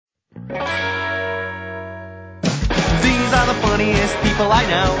These are the funniest people I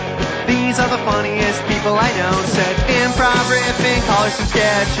know. These are the funniest people I know. Said improv, riffing, callers some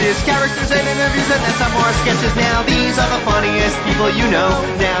sketches, characters and interviews, and then some more sketches. Now these are the funniest people you know.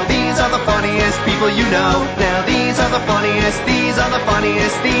 Now these are the funniest people you know. Now these are the funniest, these are the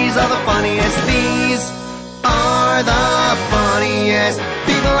funniest, these are the funniest, these are the funniest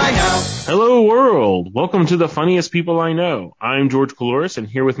people I know. Hello world! Welcome to the funniest people I know. I'm George Coulouris, and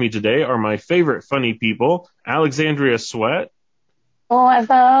here with me today are my favorite funny people, Alexandria Sweat. What's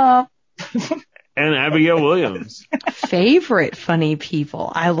up? And Abigail Williams. Favorite funny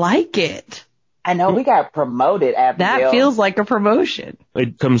people. I like it. I know we got promoted, Abigail. That feels like a promotion.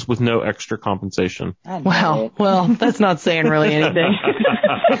 It comes with no extra compensation. Wow. Well, that's not saying really anything.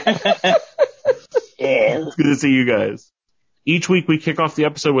 It's good to see you guys. Each week we kick off the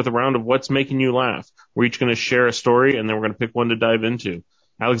episode with a round of What's Making You Laugh. We're each going to share a story, and then we're going to pick one to dive into.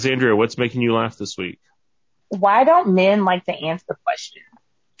 Alexandria, what's making you laugh this week? Why don't men like to answer questions?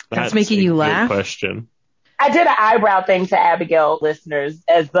 That's making you laugh? Good question. I did an eyebrow thing to Abigail listeners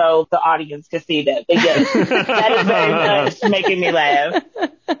as though the audience could see that. But yes, that is very much making me laugh.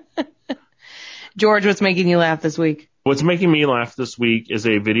 George, what's making you laugh this week? What's making me laugh this week is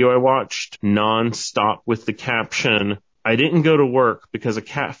a video I watched non-stop with the caption, "I didn't go to work because a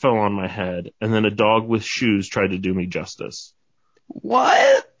cat fell on my head, and then a dog with shoes tried to do me justice."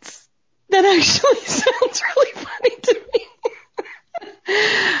 What? That actually sounds really funny to me.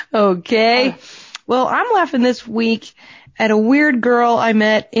 Okay. Well, I'm laughing this week at a weird girl I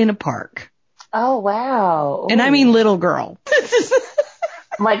met in a park. Oh, wow. Ooh. And I mean little girl.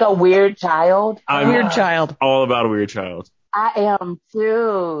 Like a weird child? I'm weird child. All about a weird child. I am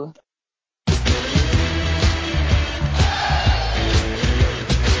too.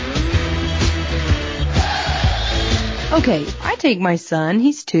 Okay, I take my son,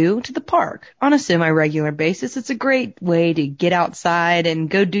 he's 2, to the park on a semi-regular basis. It's a great way to get outside and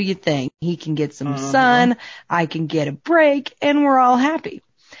go do your thing. He can get some sun, I can get a break, and we're all happy.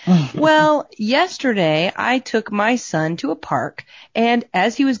 Well, yesterday I took my son to a park, and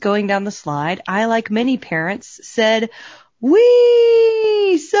as he was going down the slide, I, like many parents, said,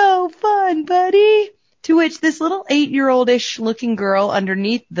 "Whee! So fun, buddy!" To which this little 8-year-old-ish looking girl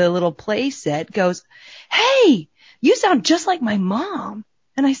underneath the little play set goes, "Hey! You sound just like my mom."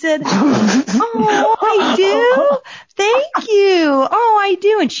 And I said, "Oh, I do? Thank you. Oh, I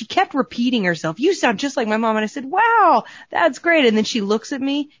do." And she kept repeating herself, "You sound just like my mom." And I said, "Wow, that's great." And then she looks at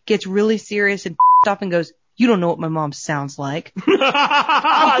me, gets really serious and off and goes, "You don't know what my mom sounds like." Oh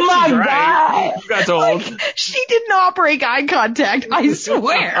my God. You got told. She did not break eye contact, I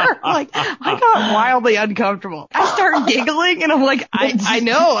swear. I got wildly uncomfortable. I start giggling and I'm like, I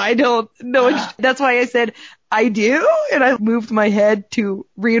know, I don't know. That's why I said, "I do," and I moved my head to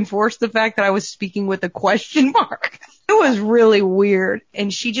reinforce the fact that I was speaking with a question mark. It was really weird,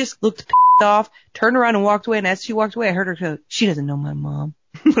 and she just looked pissed off, turned around and walked away, and as she walked away, I heard her go, "She doesn't know my mom."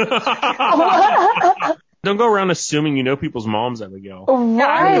 Don't go around assuming you know people's moms, Abigail.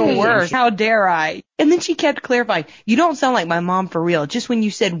 Right. I'm the worst. How dare I? And then she kept clarifying, "You don't sound like my mom for real, just when you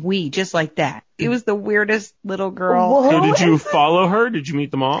said we, just like that." It was the weirdest little girl. So did you follow her? Did you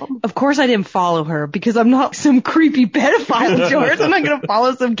meet the mom? Of course I didn't follow her because I'm not some creepy pedophile, George. I'm not going to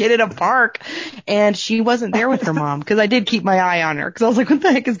follow some kid in a park. And she wasn't there with her mom because I did keep my eye on her because I was like, what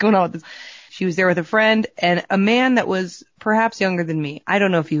the heck is going on with this? She was there with a friend and a man that was perhaps younger than me. I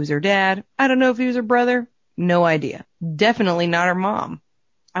don't know if he was her dad. I don't know if he was her brother. No idea. Definitely not her mom.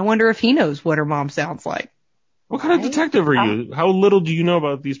 I wonder if he knows what her mom sounds like. What kind of detective are you? How little do you know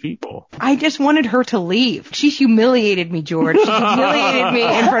about these people? I just wanted her to leave. She humiliated me, George. She humiliated me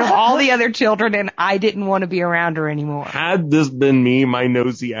in front of all the other children, and I didn't want to be around her anymore. Had this been me, my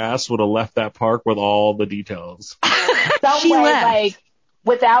nosy ass would have left that park with all the details. She left. Like,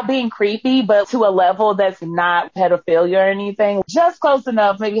 without being creepy, but to a level that's not pedophilia or anything. Just close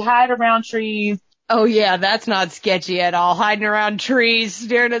enough. Maybe hide around trees. Oh, yeah, that's not sketchy at all. Hiding around trees,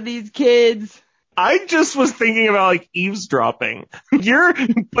 staring at these kids. I just was thinking about, like, eavesdropping. You're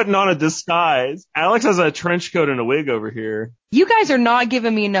putting on a disguise. Alex has a trench coat and a wig over here. You guys are not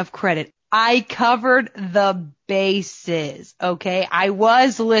giving me enough credit. I covered the bases, okay? I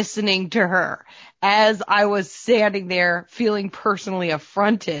was listening to her as I was standing there feeling personally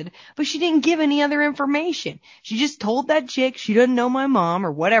affronted, but she didn't give any other information. She just told that chick she doesn't know my mom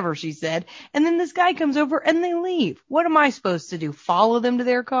or whatever she said, and then this guy comes over and they leave. What am I supposed to do? Follow them to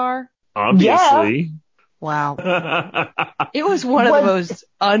their car? Obviously. Yeah. Wow. It was one of the most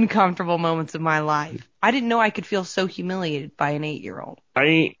uncomfortable moments of my life. I didn't know I could feel so humiliated by an 8-year-old.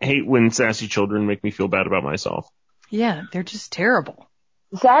 I hate when sassy children make me feel bad about myself. Yeah, they're just terrible.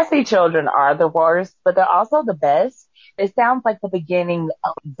 Sassy children are the worst, but they're also the best. It sounds like the beginning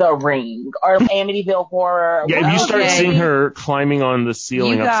of The Ring or Amityville Horror. Yeah, if you start seeing her climbing on the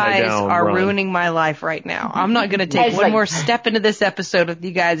ceiling upside down, you guys are run. ruining my life right now. I'm not going to take one more step into this episode with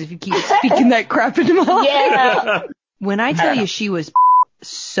you guys if you keep speaking that crap into my life. Yeah. When I tell you she was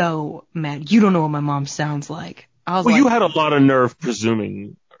so mad, you don't know what my mom sounds like. I was well, you had a lot of nerve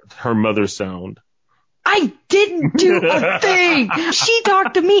presuming her mother's sound. I didn't do a thing. She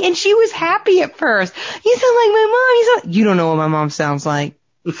talked to me and she was happy at first. You sound like my mom. You don't know what my mom sounds like.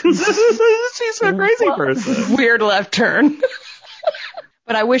 She's a crazy person. Weird left turn.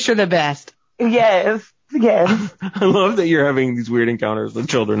 But I wish her the best. Yes. I love that you're having these weird encounters with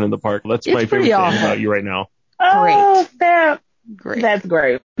children in the park. That's my favorite thing about you right now. Oh, Great. That's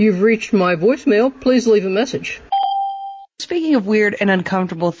great. You've reached my voicemail. Please leave a message. Speaking of weird and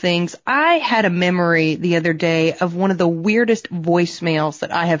uncomfortable things, I had a memory the other day of one of the weirdest voicemails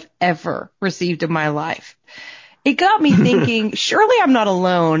that I have ever received in my life. It got me thinking, surely I'm not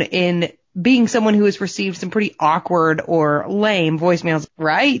alone in being someone who has received some pretty awkward or lame voicemails,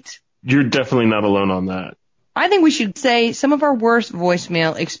 right? You're definitely not alone on that. I think we should say some of our worst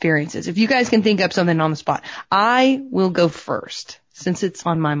voicemail experiences. If you guys can think up something on the spot, I will go first since it's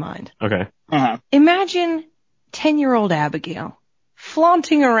on my mind. Okay. Imagine 10-year-old Abigail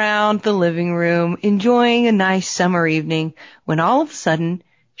flaunting around the living room, enjoying a nice summer evening, when all of a sudden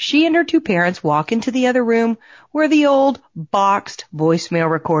she and her two parents walk into the other room where the old boxed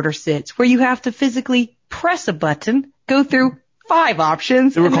voicemail recorder sits, where you have to physically press a button, go through 5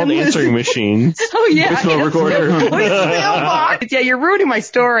 options. They were called answering machines. Oh, yeah. Voicemail recorder. Voicemail box. Yeah, you're ruining my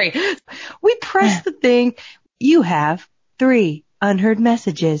story. We press the thing. You have 3 unheard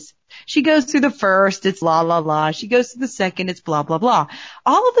messages. She goes through the first, it's la la la. She goes through the second, it's blah blah blah.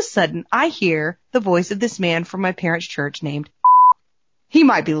 All of a sudden, I hear the voice of this man from my parents' church named. He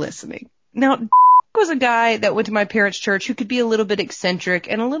might be listening. Now, was a guy that went to my parents' church who could be a little bit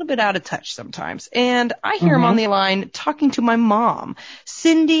eccentric and a little bit out of touch sometimes. And I hear him on the line talking to my mom.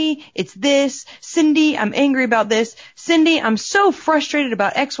 Cindy, it's this. Cindy, I'm angry about this. Cindy, I'm so frustrated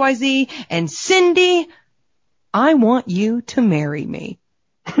about XYZ. And Cindy, I want you to marry me.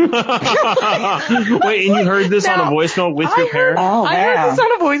 Wait, and you heard this on a voicemail with your parents? Oh, wow. I heard this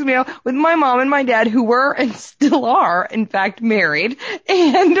on a voicemail with my mom and my dad, who were and still are, in fact, married.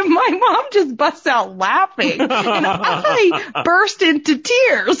 And my mom just busts out laughing. And I burst into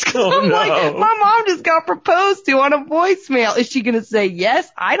tears. I'm like, my mom just got proposed to on a voicemail. Is she going to say yes?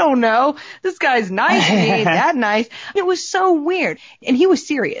 I don't know. This guy's nice. He ain't that nice. It was so weird. And he was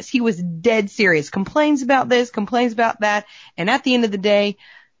serious. He was dead serious. Complains about this, complains about that. And at the end of the day,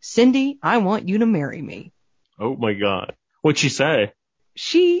 Cindy, I want you to marry me. Oh, my God. What'd she say?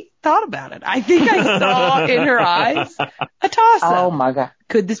 She thought about it. I think I saw in her eyes a toss-up. Oh, my God.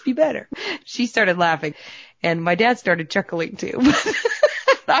 Could this be better? She started laughing, and my dad started chuckling, too.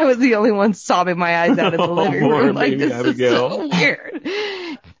 I was the only one sobbing my eyes out in the living room. Like, this Abigail. is so weird.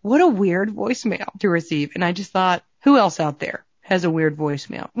 What a weird voicemail to receive. And I just thought, who else out there has a weird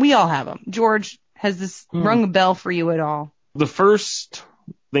voicemail? We all have them. George, has this rung a bell for you at all? The first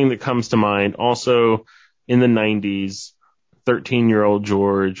thing that comes to mind, also in the 90s, 13-year-old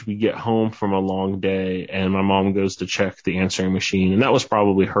George, we get home from a long day and my mom goes to check the answering machine. And that was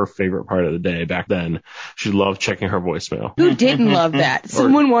probably her favorite part of the day back then. She loved checking her voicemail. Who didn't love that?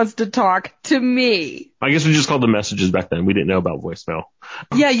 Someone wants to talk to me. I guess we just called them messages back then. We didn't know about voicemail.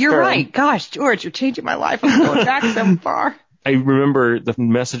 Yeah, you're right. Gosh, George, you're changing my life. I'm going back so far. I remember the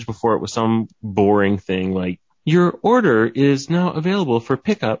message before it was some boring thing like, your order is now available for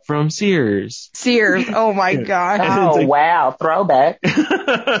pickup from Sears. Sears. Oh, my gosh. Oh, like, wow. Throwback.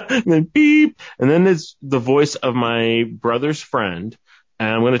 And then beep. And then there's the voice of my brother's friend. And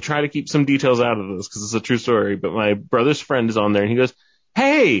I'm going to try to keep some details out of this because it's a true story. But my brother's friend is on there and he goes,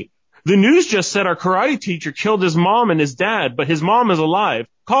 hey, the news just said our karate teacher killed his mom and his dad, but his mom is alive.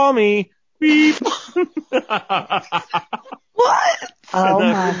 Call me. Beep. What? Oh,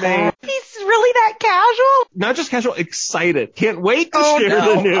 my God. He's really that casual? Not just casual, excited. Can't wait to share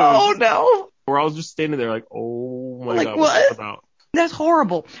the news. Oh, no. Where I was just standing there like, oh, my Like, God, what? what's that about? That's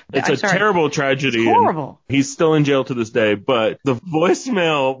horrible. It's I'm a sorry. terrible tragedy. It's horrible. And he's still in jail to this day, but the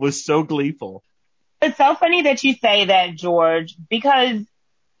voicemail was so gleeful. It's so funny that you say that, George, because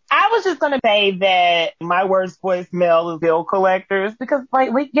I was just going to say that my worst voicemail is bill collectors because,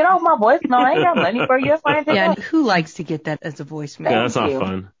 like, we get off my voicemail. I ain't got money for you. Yeah, and who likes to get that as a voicemail? Yeah, that's not you.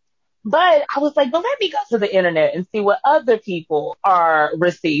 fun. But I was like, well, let me go to the internet and see what other people are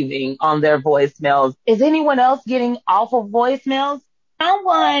receiving on their voicemails. Is anyone else getting awful voicemails? I'm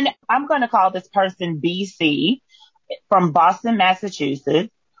going to call this person BC. from Boston, Massachusetts,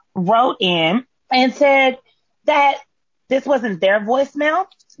 wrote in and said that this wasn't their voicemail,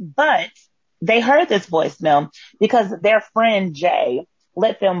 but they heard this voicemail because their friend Jay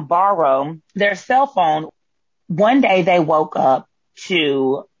let them borrow their cell phone. One day they woke up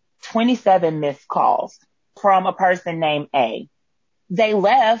to 27 missed calls from a person named A. They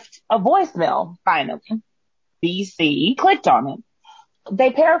left a voicemail finally. BC clicked on it.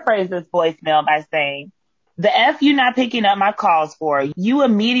 They paraphrased this voicemail by saying, "The F you not picking up my calls for, you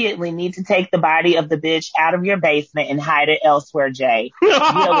immediately need to take the body of the bitch out of your basement and hide it elsewhere, Jay." Really,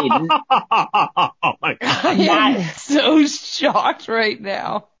 Oh my God. I am so shocked right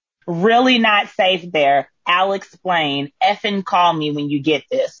now. really not safe there. I'll explain. Effing call me when you get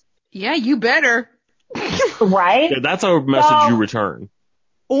this. Yeah, you better. Right? Yeah, that's a message you return.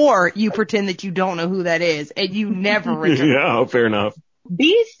 Or you pretend that you don't know who that is and you never return. Yeah, fair enough.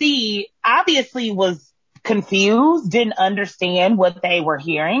 BC obviously was confused, didn't understand what they were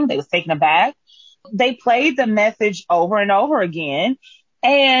hearing. They was taken aback. They played the message over and over again,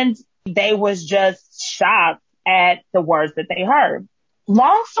 and they was just shocked at the words that they heard.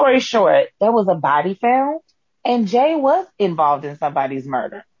 Long story short, there was a body found, and Jay was involved in somebody's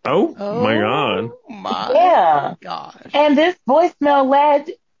murder. Oh my God. My Yeah. gosh. And this voicemail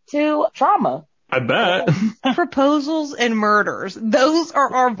led to trauma. I bet. Proposals and murders. Those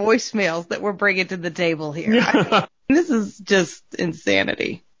are our voicemails that we're bringing to the table here. This is just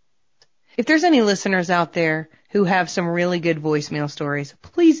insanity. If there's any listeners out there who have some really good voicemail stories,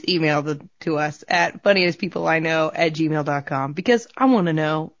 please email them to us at funniestpeopleiknow@gmail.com because I want to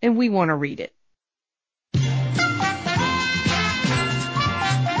know and we want to read it.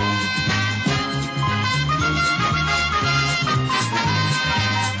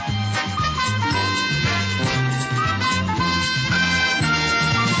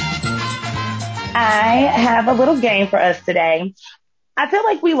 I have a little game for us today. I feel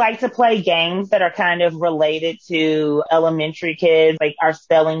like we like to play games that are kind of related to elementary kids, like our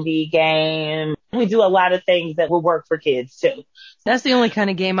spelling bee game. We do a lot of things that will work for kids too. That's the only kind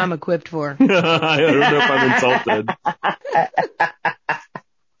of game I'm equipped for. I don't know if I'm insulted.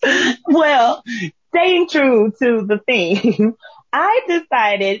 Well, staying true to the theme, I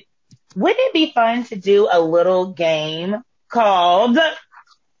decided, wouldn't it be fun to do a little game called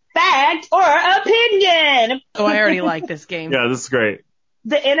Fact or Opinion? Oh, I already like this game. Yeah, this is great.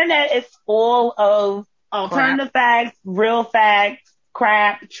 The internet is full of alternative facts, real facts,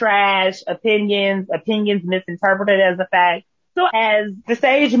 crap, trash, opinions misinterpreted as a fact. So as the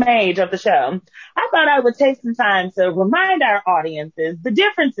sage mage of the show, I thought I would take some time to remind our audiences the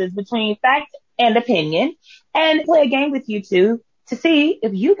differences between fact and opinion and play a game with you two to see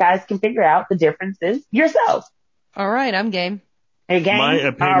if you guys can figure out the differences yourself. All right, I'm game. Game? My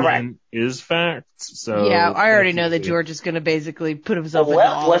opinion All right. is fact. So Yeah, I already know that George is going to basically put himself into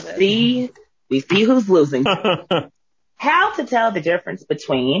all Let's of it. see. We see who's losing. How to tell the difference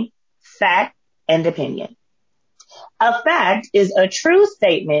between fact and opinion. A fact is a true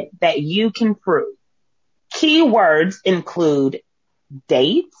statement that you can prove. Key words include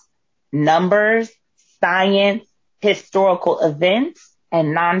dates, numbers, science, historical events, and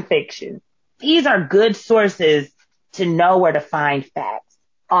nonfiction. These are good sources to know where to find facts.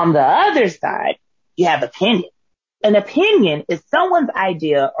 On the other side, you have opinion. An opinion is someone's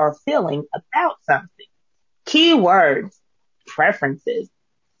idea or feeling about something. Key words, preferences,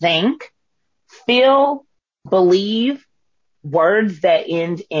 think, feel, believe, words that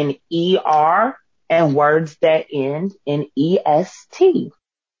end in ER, and words that end in EST.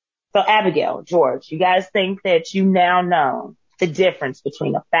 So Abigail, George, you guys think that you now know the difference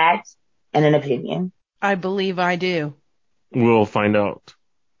between a fact and an opinion? I believe I do. We'll find out.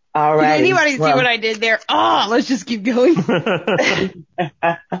 All right. Did anybody see what I did there? Oh, let's just keep going.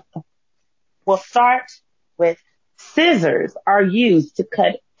 We'll start with scissors are used to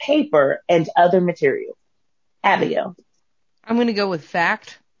cut paper and other materials. Abigail. I'm going to go with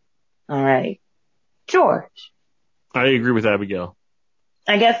fact. All right. George. I agree with Abigail.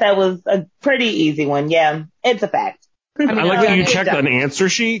 I guess that was a pretty easy one. Yeah, it's a fact. I like that you checked an answer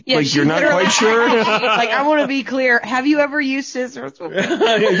sheet. Yeah, like you're not literally- quite sure. Like, I want to be clear. Have you ever used scissors? You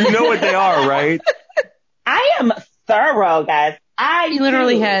know what they are, right? I am thorough, guys. He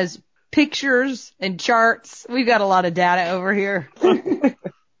literally has pictures and charts. We've got a lot of data over here.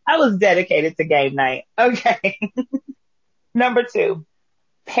 I was dedicated to game night. Okay. Number 2.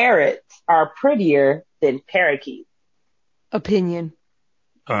 Parrots are prettier than parakeets. Opinion.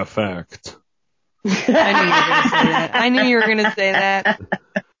 Fact. I knew you were going to say that.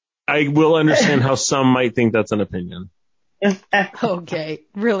 I will understand how some might think that's an opinion. Okay.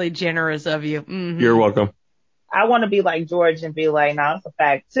 Really generous of you. Mm-hmm. You're welcome. I want to be like George and be like, no, it's a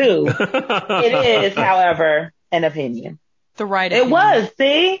fact too. It is, however, an opinion. The right It opinion. was,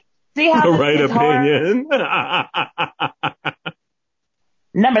 see? See how The this right is hard? opinion.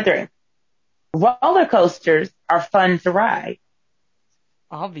 Number 3. Roller coasters are fun to ride.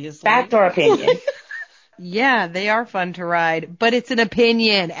 Obviously. Fact or opinion? Yeah, they are fun to ride, but it's an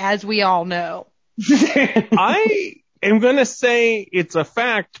opinion, as we all know. I am going to say it's a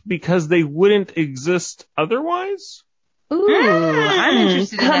fact because they wouldn't exist otherwise. Ooh, I'm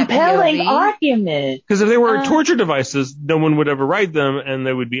interested in that compelling POV. argument. Because if they were torture devices, no one would ever ride them and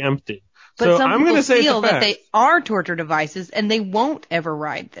they would be empty. But So some I'm people going to say it's feel a that fact. they are torture devices and they won't ever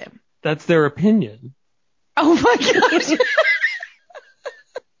ride them. That's their opinion. Oh my gosh.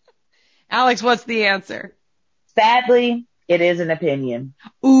 Alex, what's the answer? Sadly, it is an opinion.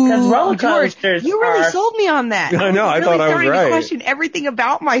 Ooh, Because roller George, coasters you really are- sold me on that. I know, I was thought I was starting right. to question everything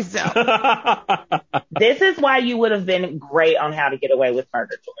about myself. This is why you would have been great on How to Get Away with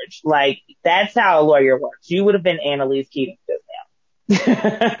Murder, George. Like, that's how a lawyer works. You would have been Annalise Keating just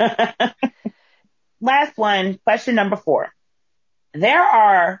now. Last one, question number 4. There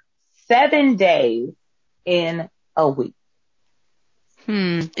are 7 days in a week.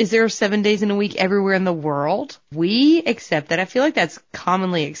 Is there 7 days in a week everywhere in the world? We accept that. I feel like that's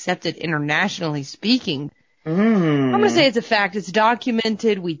commonly accepted internationally speaking. I'm going to say it's a fact. It's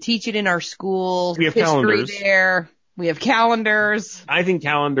documented. We teach it in our schools. We have History calendars. there. We have calendars. I think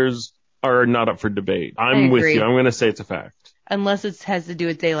calendars are not up for debate. I I'm with agree. you. I'm going to say it's a fact. Unless it has to do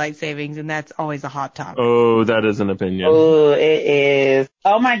with daylight savings, and that's always a hot topic. Oh, that is an opinion. Oh, it is.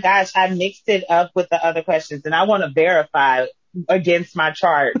 Oh my gosh, I mixed it up with the other questions and I want to verify against my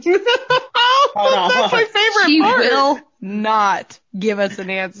chart. Hold on. That's my favorite She part. will not give us an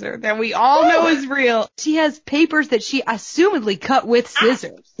answer that we all know is real. She has papers that she assumedly cut with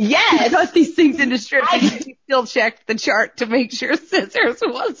scissors. She Yes. cut these things into strips and she still checked the chart to make sure scissors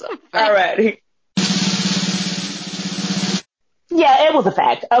was a fact. Alrighty. Yeah, it was a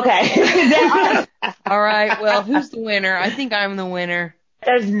fact. Okay. All right, well, who's the winner? I think I'm the winner.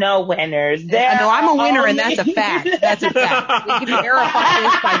 There's no winners. I know I'm a winner, and only- that's a fact. That's a fact. We can verify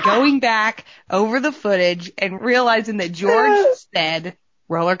this by going back over the footage and realizing that George said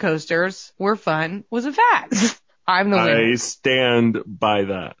roller coasters were fun was a fact. I'm the winner. I stand by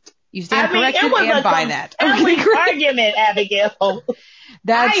that. You stand I mean, corrected it was and a by that. compelling Okay, great. argument, Abigail.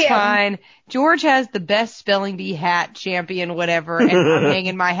 That's I am- fine. George has the best spelling bee hat champion, whatever, and I'm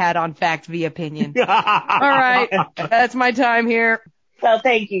hanging my hat on fact v opinion. All right, that's my time here. So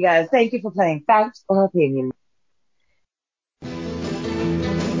thank you guys. Thank you for playing Fact or Opinion.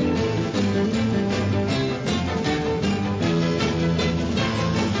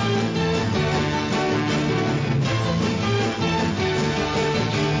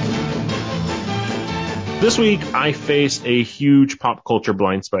 This week, I faced a huge pop culture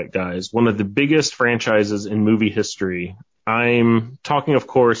blind spot, guys. One of the biggest franchises in movie history. I'm talking, of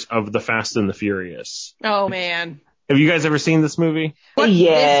course, of The Fast and the Furious. Oh man. Have you guys ever seen this movie?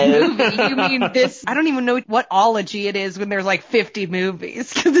 Yes. This movie? You mean this? I don't even know what ology it is when there's like 50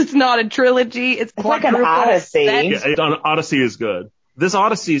 movies because it's not a trilogy. It's like an quadruple Odyssey. set. Yeah, Odyssey is good. This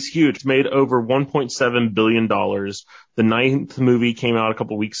Odyssey is huge. It's made over $1.7 billion. The 9th movie came out a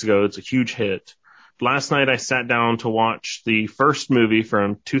couple weeks ago. It's a huge hit. Last night I sat down to watch the first movie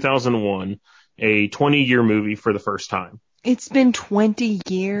from 2001, a 20-year movie for the first time. It's been 20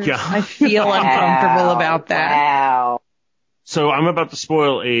 years. Yeah. I feel uncomfortable about that. Wow. So I'm about to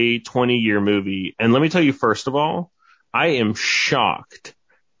spoil a 20-year movie. And let me tell you, first of all, I am shocked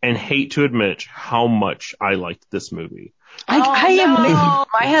and hate to admit how much I liked this movie. I am.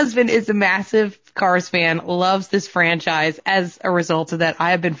 My husband is a massive Cars fan, loves this franchise. As a result of that,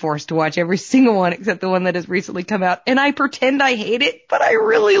 I have been forced to watch every single one except the one that has recently come out. And I pretend I hate it, but I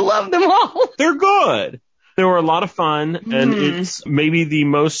really love them all. They're good. They were a lot of fun, and it's maybe the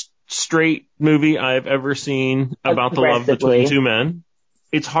most straight movie I've ever seen about the love between two men.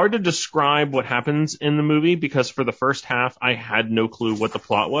 It's hard to describe what happens in the movie because for the first half, I had no clue what the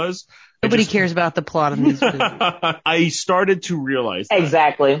plot was. Nobody cares about the plot in these movies. I started to realize that.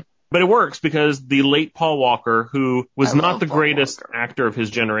 Exactly. But it works because the late Paul Walker, who was I not love the Paul greatest Walker. actor of his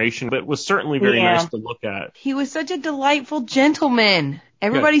generation, but was certainly very nice to look at. He was such a delightful gentleman.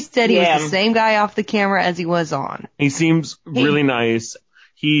 Everybody said he was the same guy off the camera as he was on. He seems really nice.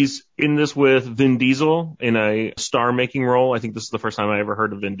 He's in this with Vin Diesel in a star-making role. I think this is the first time I ever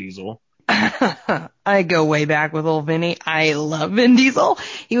heard of Vin Diesel. I go way back with old Vinny. I love Vin Diesel.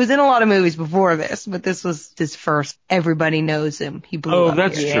 He was in a lot of movies before this, but this was his first. Everybody knows him. He blew up. Oh,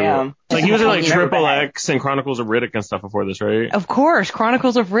 that's here. true. Yeah. Like he was in like Yeah. Triple X and Chronicles of Riddick and stuff before this, right? Of course,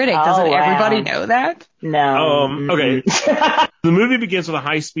 Chronicles of Riddick. Oh, Doesn't wow. everybody know that? No. Okay. The movie begins with a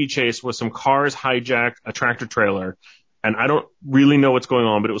high-speed chase with some cars hijack a tractor trailer, and I don't really know what's going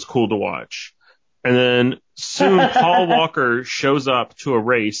on, but it was cool to watch. And then soon Paul Walker shows up to a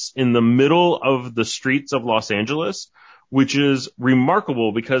race in the middle of the streets of Los Angeles, which is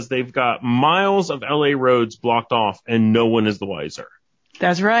remarkable because they've got miles of LA roads blocked off and no one is the wiser.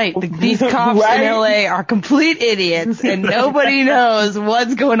 That's right. These cops Right? in LA are complete idiots, and nobody knows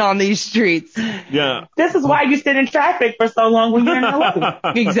what's going on these streets. Yeah. This is why you sit in traffic for so long when you're in LA.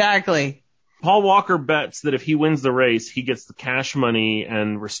 Exactly. Paul Walker bets that if he wins the race, he gets the cash money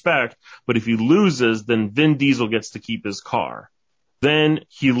and respect, but if he loses, then Vin Diesel gets to keep his car. Then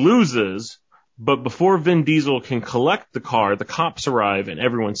he loses, but before Vin Diesel can collect the car, the cops arrive and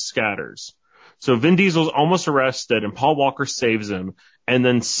everyone scatters. So Vin Diesel's almost arrested and Paul Walker saves him, and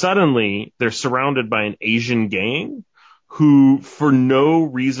then suddenly they're surrounded by an Asian gang who, for no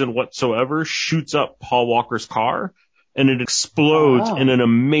reason whatsoever, shoots up Paul Walker's car, and it explodes in an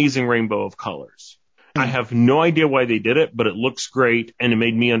amazing rainbow of colors. I have no idea why they did it, but it looks great, and it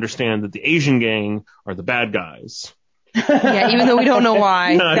made me understand that the Asian gang are the bad guys. Yeah, even though we don't know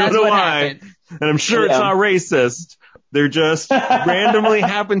why. I don't That's know what why. happened. And I'm sure it's not racist. They're just randomly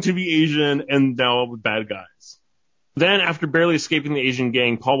happen to be Asian and now bad guys. Then, after barely escaping the Asian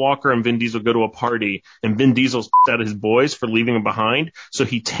gang, Paul Walker and Vin Diesel go to a party, and Vin Diesel's at his boys for leaving him behind, so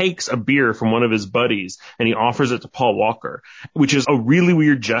he takes a beer from one of his buddies, and he offers it to Paul Walker, which is a really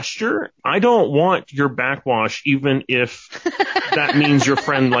weird gesture. I don't want your backwash, even if that means your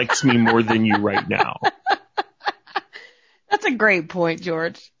friend likes me more than you right now. That's a great point,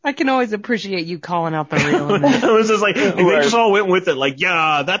 George. I can always appreciate you calling out the real in that. I was just like, and they just all went with it, like,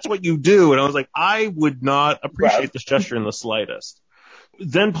 yeah, that's what you do. And I was like, I would not appreciate this gesture in the slightest.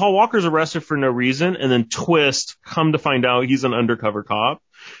 Then Paul Walker's arrested for no reason, and then twist, come to find out he's an undercover cop.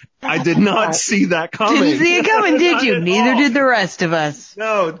 I did not see that coming. Didn't see it coming, did you? Not at Neither all. did the rest of us.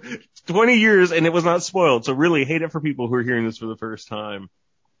 No, 20 years and it was not spoiled. So really hate it for people who are hearing this for the first time.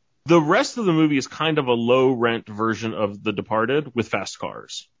 The rest of the movie is kind of a low-rent version of The Departed with fast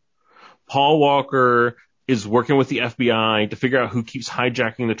cars. Paul Walker is working with the FBI to figure out who keeps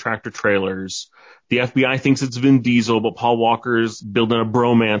hijacking the tractor trailers. The FBI thinks it's Vin Diesel, but Paul Walker's building a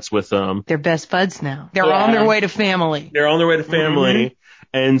bromance with them. They're best buds now. They're on their way to family. They're on their way to family.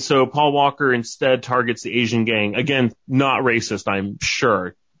 And so Paul Walker instead targets the Asian gang. Again, not racist, I'm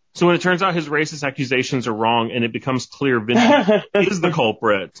sure. So when it turns out his racist accusations are wrong and it becomes clear Vin Diesel is the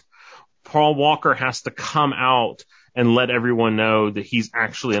culprit, Paul Walker has to come out and let everyone know that he's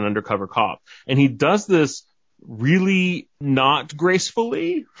actually an undercover cop. And he does this really not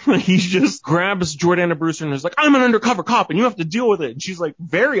gracefully. He just grabs Jordana Brewster and is like, I'm an undercover cop and you have to deal with it. And she's like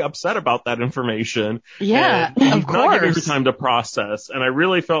very upset about that information. Yeah, and of he's not giving her course. time to process. And I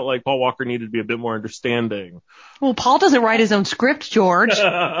really felt like Paul Walker needed to be a bit more understanding. Well, Paul doesn't write his own script, George.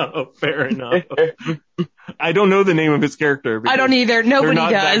 Fair enough. I don't know the name of his character. I don't either. Nobody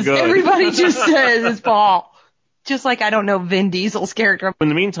not that does. good. Everybody just says it's Paul. Just like I don't know Vin Diesel's character. In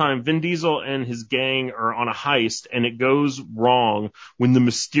the meantime, Vin Diesel and his gang are on a heist, and it goes wrong when the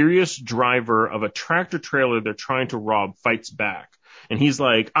mysterious driver of a tractor trailer they're trying to rob fights back. And he's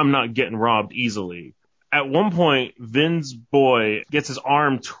like, I'm not getting robbed easily. At one point, Vin's boy gets his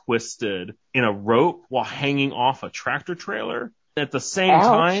arm twisted in a rope while hanging off a tractor trailer. At the same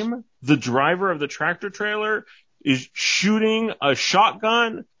time, the driver of the tractor trailer is shooting a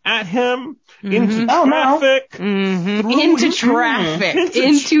shotgun at him into traffic. Into traffic.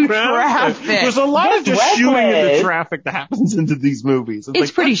 Into traffic. There's a lot of just shooting into traffic that happens into these movies. It's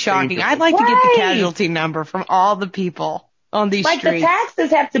like, pretty that's shocking. dangerous. I'd like to get the casualty number from all the people on these Like streets. the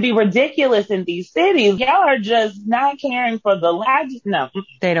taxes have to be ridiculous in these cities. Y'all are just not caring for the lives. No.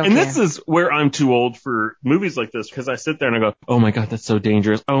 They don't And care. this is where I'm too old for movies like this, because I sit there and I go, oh my God, that's so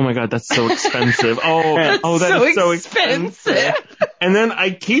dangerous. Oh my God, that's so expensive. Oh, that is so expensive. And then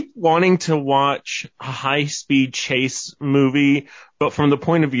I keep wanting to watch a high-speed chase movie, but from the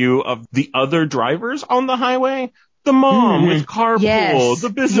point of view of the other drivers on the highway. The mom with carpool,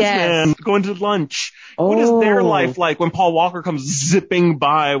 the businessman going to lunch. What is their life like when Paul Walker comes zipping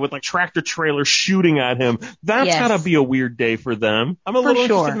by with like tractor trailer shooting at him? That's gotta be a weird day for them. I'm a little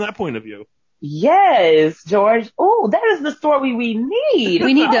interested in that point of view. Yes, George. Oh, that is the story we need.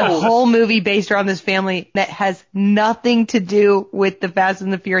 We need a whole movie based around this family that has nothing to do with the Fast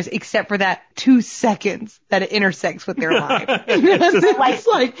and the Furious except for that 2 seconds that it intersects with their life. It's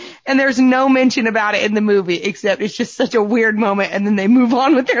like, and there's no mention about it in the movie except it's just such a weird moment and then they move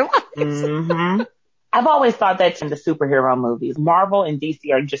on with their lives. Mm-hmm. I've always thought that in the superhero movies, Marvel and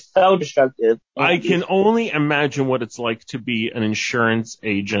DC are just so destructive. I can only imagine what it's like to be an insurance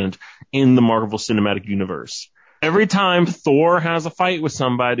agent in the Marvel Cinematic Universe. Every time Thor has a fight with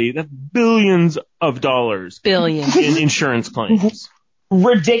somebody, that's billions of dollars. Billions. In insurance claims.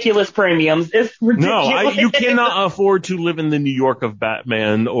 Ridiculous premiums. It's ridiculous. No, you cannot afford to live in the New York of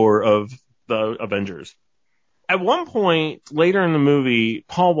Batman or of the Avengers. At one point later in the movie,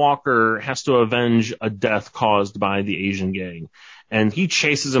 Paul Walker has to avenge a death caused by the Asian gang. And he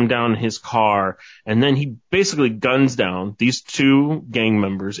chases them down in his car, and then he basically guns down these 2 gang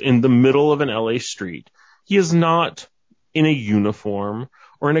members in the middle of an LA street. He is not in a uniform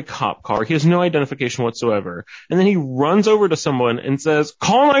or in a cop car. He has no identification whatsoever. And then he runs over to someone and says,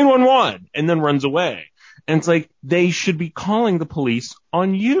 "Call 911," and then runs away. And it's like, they should be calling the police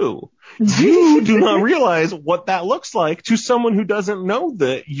on you. You do not realize what that looks like to someone who doesn't know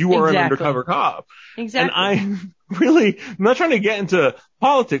that you are an undercover cop. Exactly. And I'm not trying to get into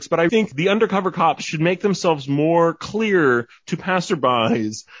politics, but I think the undercover cops should make themselves more clear to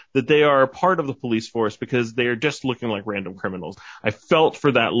passerbys that they are a part of the police force because they are just looking like random criminals. I felt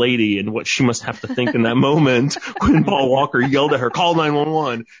for that lady and what she must have to think in that moment when Paul Walker yelled at her, "Call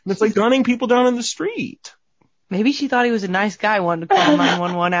 911." And it's like gunning people down in the street. Maybe she thought he was a nice guy, wanted to call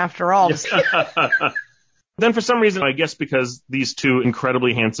 911 after all. Then for some reason, I guess because these 2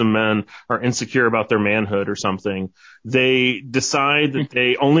 incredibly handsome men are insecure about their manhood or something, they decide that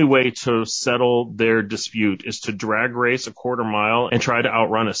the only way to settle their dispute is to drag race a quarter mile and try to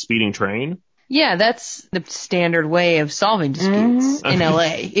outrun a speeding train. Yeah, that's the standard way of solving disputes in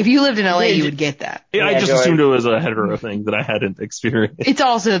LA. If you lived in LA, you would get that. Yeah, I just assumed it was a hetero thing that I hadn't experienced. It's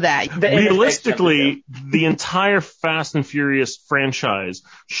also that. Realistically, the entire Fast and Furious franchise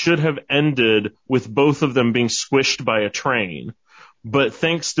should have ended with both of them being squished by a train. But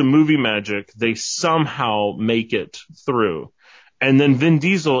thanks to movie magic, they somehow make it through. And then Vin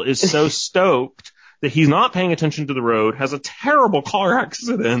Diesel is so stoked that he's not paying attention to the road, has a terrible car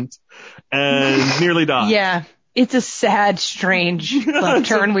accident, and nearly dies. Yeah, it's a sad, strange left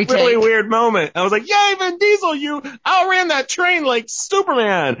turn we take. It's a really weird moment. I was like, yay, Vin Diesel, you outran that train like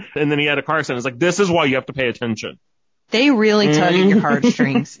Superman. And then he had a car accident. It's like, this is why you have to pay attention. They really tug at your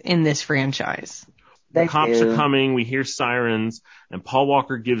heartstrings in this franchise. The cops are coming, we hear sirens, and Paul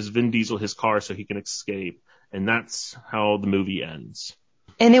Walker gives Vin Diesel his car so he can escape. And that's how the movie ends.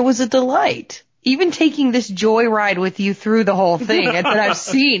 And it was a delight. Even taking this joyride with you through the whole thing that I've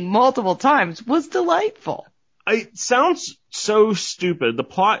seen multiple times was delightful. It sounds so stupid. The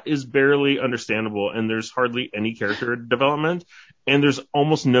plot is barely understandable, and there's hardly any character development, and there's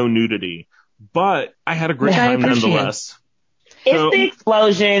almost no nudity. But I had a great time nonetheless. It's the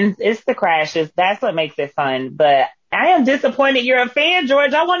explosions, it's the crashes. That's what makes it fun. But I am disappointed you're a fan,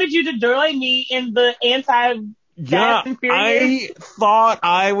 George. I wanted you to join me in the Yeah, I thought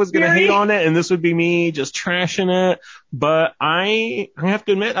I was going to hate on it and this would be me just trashing it. But I have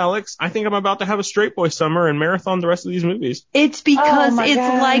to admit, Alex, I think I'm about to have a straight boy summer and marathon the rest of these movies. It's because it's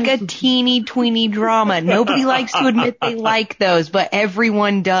like a teeny tweeny drama. Nobody likes to admit they like those, but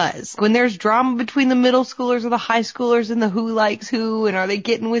everyone does. When there's drama between the middle schoolers or the high schoolers and the who likes who and are they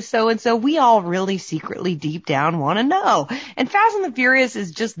getting with so-and-so, we all really secretly deep down want to know. And Fast and the Furious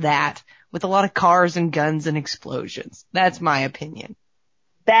is just that, with a lot of cars and guns and explosions. That's my opinion.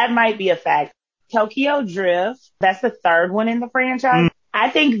 That might be a fact. Tokyo Drift, that's the 3rd one in the franchise. I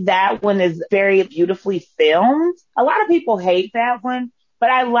think that one is very beautifully filmed. A lot of people hate that one, but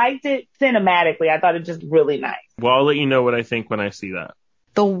I liked it cinematically. I thought it just really nice. Well, I'll let you know what I think when I see that.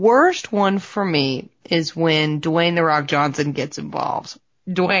 The worst one for me is when Dwayne "The Rock" Johnson gets involved.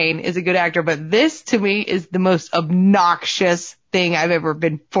 Dwayne is a good actor, but this to me is the most obnoxious thing I've ever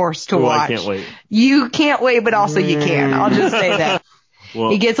been forced to watch. I can't wait. You can't wait, but also you can. I'll just say that.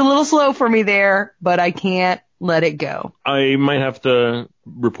 Well, it gets a little slow for me there, but I can't let it go. I might have to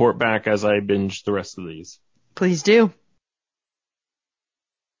report back as I binge the rest of these. Please do.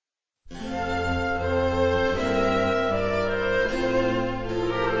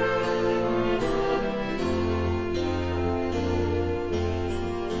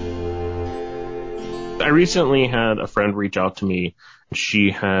 I recently had a friend reach out to me.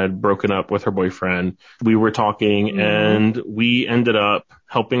 She had broken up with her boyfriend. We were talking and we ended up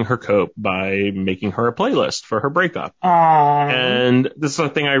helping her cope by making her a playlist for her breakup. And this is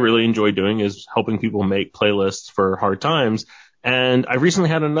something I really enjoy doing, is helping people make playlists for hard times. And I recently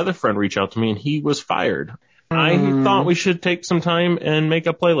had another friend reach out to me and he was fired. I thought we should take some time and make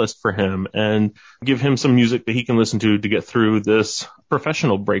a playlist for him and give him some music that he can listen to get through this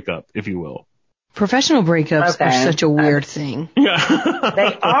professional breakup, if you will. Professional breakups are such a weird thing. Yeah.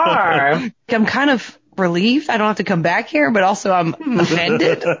 They are. I'm kind of relieved I don't have to come back here, but also I'm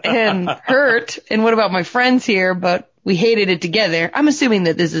offended and hurt. And what about my friends here? But we hated it together. I'm assuming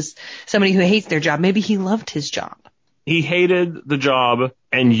that this is somebody who hates their job. Maybe he loved his job. He hated the job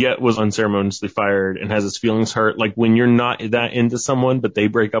and yet was unceremoniously fired and has his feelings hurt. Like when you're not that into someone, but they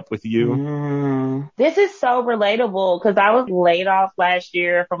break up with you. This is so relatable because I was laid off last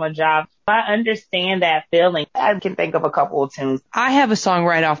year from a job. I understand that feeling. I can think of a couple of tunes. I have a song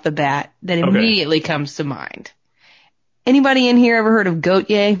right off the bat that immediately comes to mind. Anybody in here ever heard of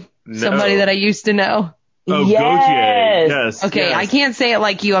Gautier? No. Somebody that I used to know? Oh, Yes. Gautier. Yes. Okay, yes. I can't say it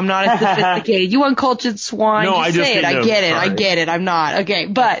like you. I'm not as sophisticated. You uncultured swine. No, you I just say it. didn't I know. get it. I Sorry. get it. I'm not. Okay,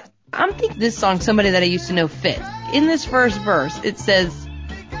 but I'm thinking this song, somebody that I used to know, fits. In this first verse, it says,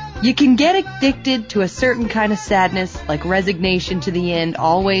 you can get addicted to a certain kind of sadness, like resignation to the end,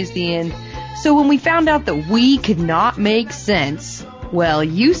 always the end. So when we found out that we could not make sense, well,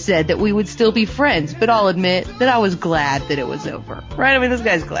 you said that we would still be friends, but I'll admit that I was glad that it was over. Right? I mean, this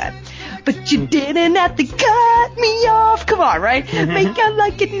guy's glad. But you didn't have to cut me off. Come on, right? Make out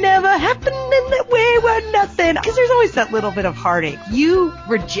like it never happened and that we were nothing. Because there's always that little bit of heartache. You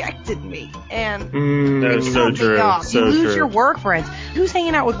rejected me. And That's you so cut me true. off. So you lose true. your work friends. Who's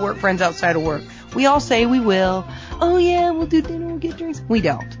hanging out with work friends outside of work? We all say we will. Oh, yeah, we'll do dinner, we'll get drinks. We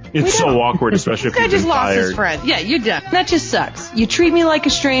don't. It's so awkward, especially if This guy you've just been lost his fired. friend. Yeah, you're done. That just sucks. You treat me like a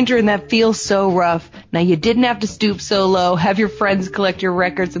stranger and that feels so rough. Now you didn't have to stoop so low, have your friends collect your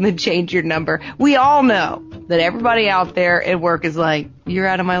records and then change your number. We all know that everybody out there at work is like, you're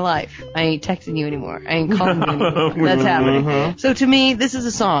out of my life. I ain't texting you anymore. I ain't calling you anymore. That's happening. So to me, this is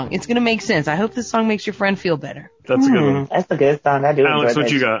a song. It's going to make sense. I hope this song makes your friend feel better. That's a good one. That's a good song. I do Alex, enjoy what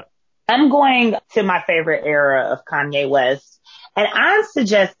that. you got? I'm going to my favorite era of Kanye West, and I'm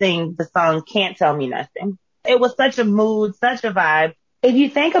suggesting the song Can't Tell Me Nothing. It was such a mood, such a vibe. If you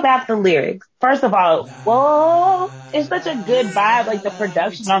think about the lyrics, first of all, whoa, it's such a good vibe. Like the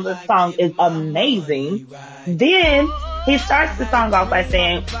production on this song is amazing. Then he starts the song off by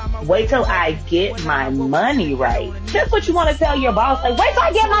saying, wait till I get my money right. That's what you want to tell your boss. Like, wait till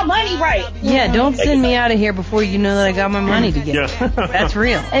I get my money right. Yeah, don't send me out of here before you know that I got my money together. Yeah. That's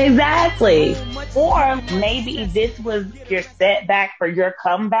real. Exactly. Or maybe this was your setback for your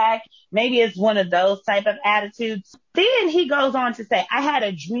comeback. Maybe it's one of those type of attitudes. Then he goes on to say, I had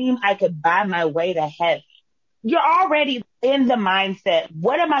a dream I could buy my way to heaven. You're already in the mindset,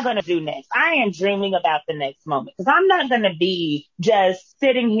 what am I going to do next? I am dreaming about the next moment because I'm not going to be just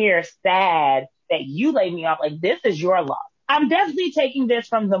sitting here sad that you laid me off. Like, this is your loss. I'm definitely taking this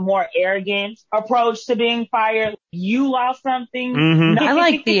from the more arrogant approach to being fired. You lost something. Mhm. I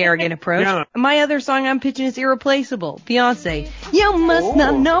like the arrogant approach. Yeah. My other song I'm pitching is Irreplaceable. Beyonce. You must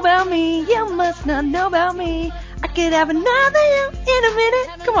not know about me. You must not know about me. I could have another you in a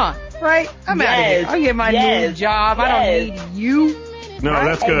minute. Come on, right? I'm out of here. I'll get my new job. I don't need you. No,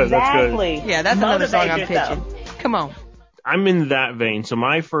 that's good. That's good. Exactly. Yeah, that's another song I'm Motivate yourself. pitching. Come on. I'm in that vein. So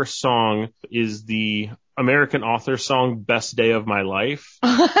my first song is the American Author song, Best Day of My Life,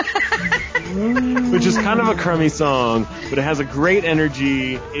 which is kind of a crummy song, but it has a great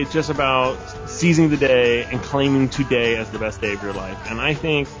energy. It's just about seizing the day and claiming today as the best day of your life. And I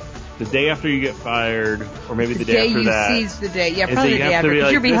think the day after you get fired, or maybe the day after you that, seize the day. Yeah, is probably that the you day have to after. be Because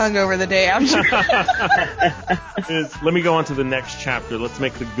like, you'll be this- hungover the day after. is, let me go on to the next chapter. Let's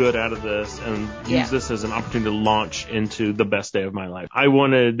make the good out of this and use this as an opportunity to launch into the best day of my life. I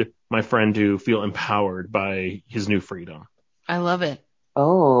wanted my friend to feel empowered by his new freedom. I love it.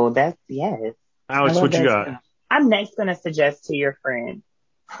 Oh, that's, yes. Alex, I love what you that got? stuff. I'm next going to suggest to your friend,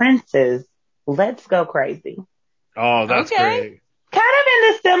 Prince's Let's Go Crazy. Oh, that's Okay. great. Kind of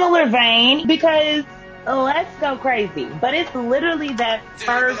in a similar vein because Let's Go Crazy, but it's literally that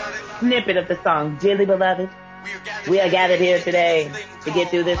first snippet of the song, Dearly Beloved. We are gathered here today to get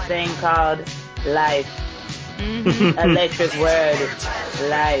through this thing called life. Electric word,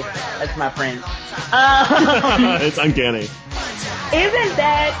 life. That's my friend. It's uncanny. Isn't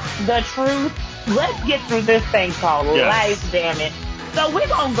that the truth? Let's get through this thing called Yes. life, damn it. So we're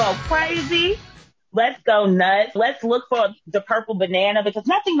going to go crazy. Let's go nuts. Let's look for the purple banana because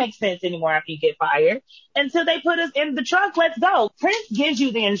nothing makes sense anymore after you get fired. Until they put us in the truck, let's go. Prince gives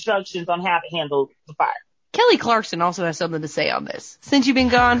you the instructions on how to handle the fire. Kelly Clarkson also has something to say on this. Since you've been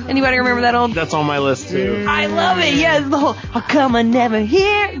gone, anybody remember that old? That's on my list too. I love it. Yes, the whole, how come I never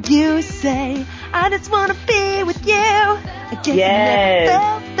hear you say, I just want to be with you. I guess I never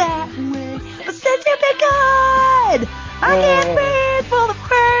felt that way. But since you've been gone, I can't breathe for the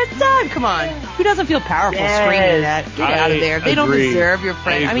first time. Come on. Who doesn't feel powerful screaming that? Get out of there. They don't deserve your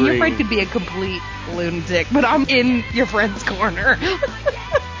friend. I mean, your friend could be a complete lunatic, but I'm in your friend's corner.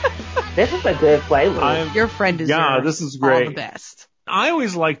 This is a good playlist. Your friend deserves this is great. all the best. I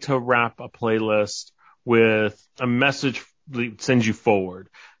always like to wrap a playlist with a message that sends you forward.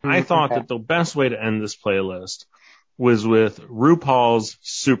 I thought that the best way to end this playlist was with RuPaul's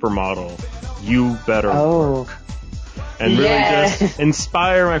Supermodel, You Better Work. And really just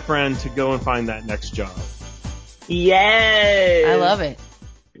inspire my friend to go and find that next job. Yes. I love it.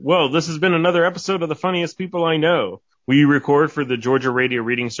 Well, this has been another episode of The Funniest People I Know. We record for the Georgia Radio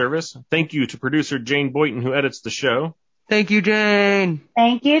Reading Service. Thank you to producer Jane Boyton, who edits the show. Thank you, Jane.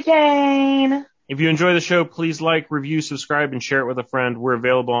 Thank you, Jane. If you enjoy the show, please like, review, subscribe, and share it with a friend. We're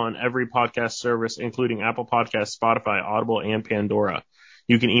available on every podcast service, including Apple Podcasts, Spotify, Audible, and Pandora.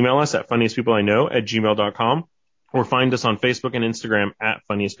 You can email us at funniestpeopleiknow@gmail.com or find us on Facebook and Instagram at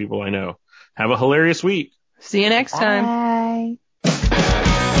funniestpeopleiknow. Have a hilarious week. See you next time. Bye.